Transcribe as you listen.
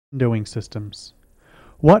windowing systems.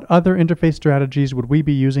 What other interface strategies would we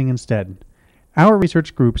be using instead? Our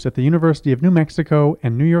research groups at the University of New Mexico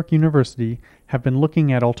and New York University have been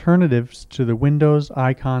looking at alternatives to the Windows,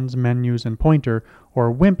 icons, menus, and pointer,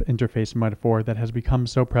 or WIMP interface metaphor that has become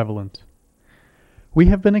so prevalent. We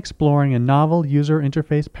have been exploring a novel user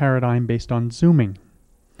interface paradigm based on zooming.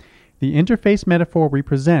 The interface metaphor we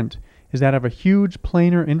present is that of a huge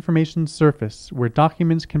planar information surface where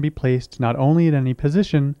documents can be placed not only at any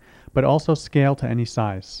position, but also scale to any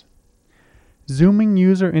size. Zooming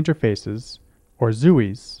user interfaces, or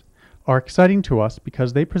ZUIs, are exciting to us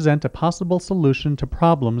because they present a possible solution to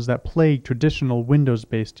problems that plague traditional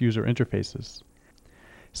Windows-based user interfaces.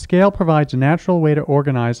 Scale provides a natural way to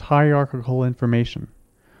organize hierarchical information.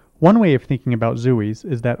 One way of thinking about ZUIs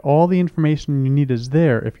is that all the information you need is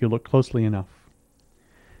there if you look closely enough.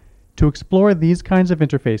 To explore these kinds of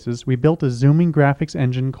interfaces, we built a zooming graphics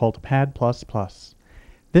engine called Pad++.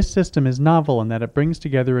 This system is novel in that it brings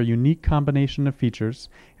together a unique combination of features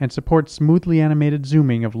and supports smoothly animated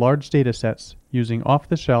zooming of large data sets using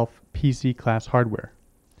off-the-shelf PC-class hardware.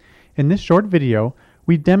 In this short video,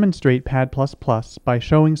 we demonstrate Pad++ by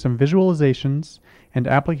showing some visualizations and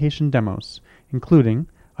application demos, including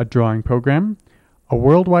a drawing program, a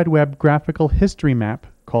World Wide Web graphical history map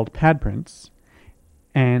called PadPrints,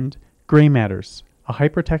 and GrayMatters, a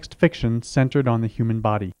hypertext fiction centered on the human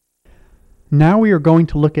body. Now we are going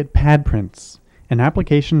to look at PadPrints, an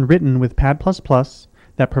application written with Pad++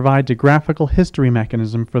 that provides a graphical history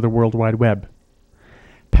mechanism for the World Wide Web.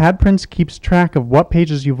 PadPrints keeps track of what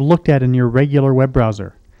pages you've looked at in your regular web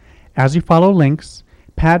browser. As you follow links,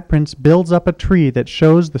 PadPrints builds up a tree that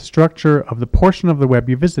shows the structure of the portion of the web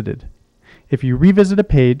you visited. If you revisit a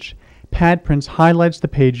page, PadPrints highlights the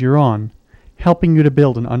page you're on, helping you to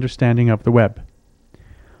build an understanding of the web.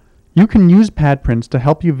 You can use PadPrints to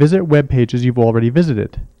help you visit web pages you've already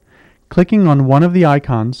visited. Clicking on one of the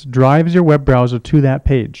icons drives your web browser to that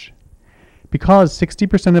page. Because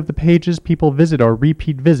 60% of the pages people visit are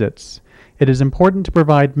repeat visits, it is important to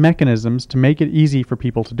provide mechanisms to make it easy for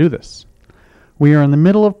people to do this. We are in the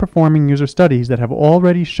middle of performing user studies that have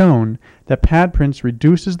already shown that PadPrints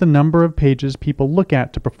reduces the number of pages people look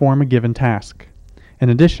at to perform a given task. In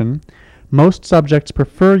addition, most subjects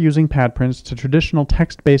prefer using PadPrints to traditional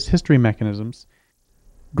text-based history mechanisms.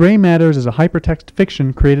 GrayMatters is a hypertext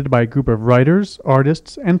fiction created by a group of writers,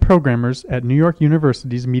 artists, and programmers at New York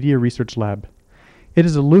University's Media Research Lab. It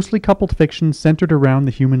is a loosely coupled fiction centered around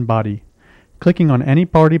the human body. Clicking on any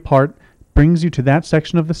body part brings you to that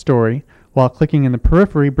section of the story, while clicking in the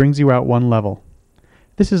periphery brings you out one level.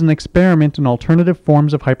 This is an experiment in alternative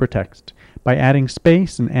forms of hypertext. By adding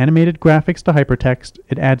space and animated graphics to hypertext,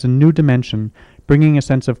 it adds a new dimension, bringing a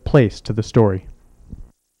sense of place to the story.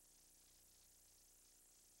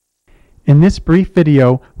 In this brief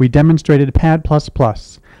video, we demonstrated Pad++,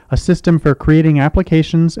 a system for creating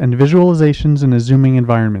applications and visualizations in a zooming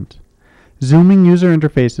environment. Zooming user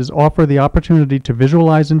interfaces offer the opportunity to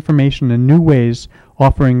visualize information in new ways,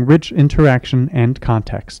 offering rich interaction and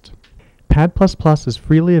context. Pad++ is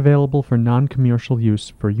freely available for non-commercial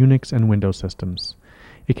use for Unix and Windows systems.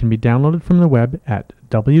 It can be downloaded from the web at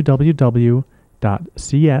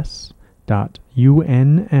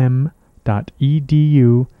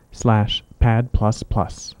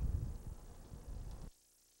www.cs.unm.edu/pad++.